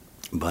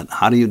But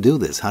how do you do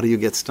this? How do you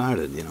get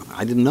started?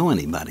 I didn't know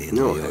anybody in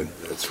New York.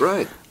 That's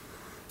right.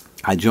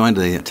 I joined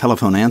a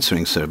telephone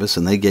answering service,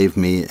 and they gave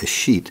me a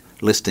sheet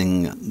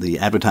listing the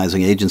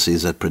advertising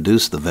agencies that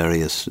produced the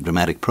various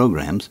dramatic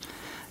programs.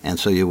 And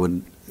so you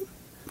would,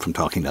 from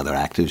talking to other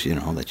actors,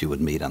 that you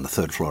would meet on the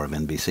third floor of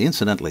NBC.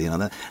 Incidentally,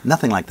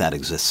 nothing like that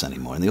exists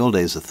anymore. In the old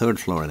days, the third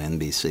floor at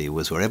NBC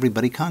was where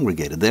everybody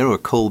congregated. There were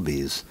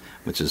Colby's,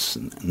 which is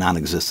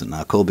non-existent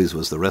now. Colby's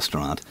was the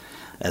restaurant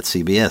at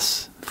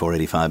CBS,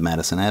 485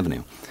 Madison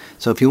Avenue.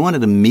 So if you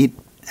wanted to meet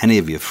any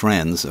of your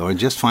friends or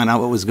just find out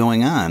what was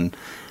going on,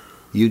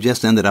 you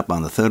just ended up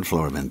on the third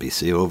floor of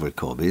NBC over at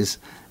Colby's,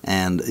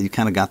 and you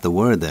kind of got the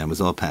word there. It was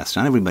all passed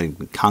on. Everybody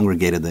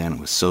congregated there, and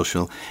it was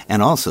social.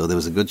 And also, there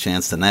was a good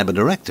chance to nab a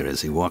director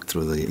as he walked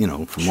through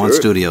from one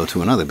studio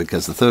to another,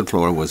 because the third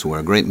floor was where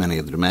a great many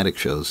of the dramatic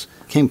shows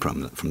came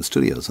from the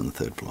studios on the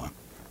third floor.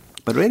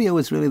 But radio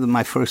was really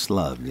my first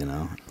love,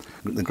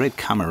 The great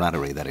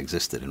camaraderie that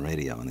existed in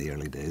radio in the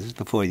early days,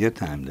 before your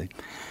time, Dick,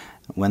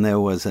 when there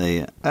was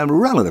a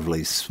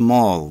relatively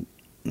small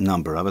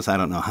number of us, I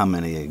don't know how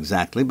many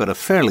exactly, but a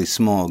fairly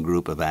small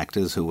group of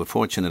actors who were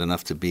fortunate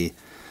enough to be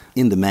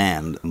in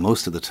demand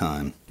most of the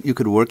time. You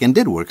could work, and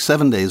did work,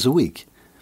 7 days a week.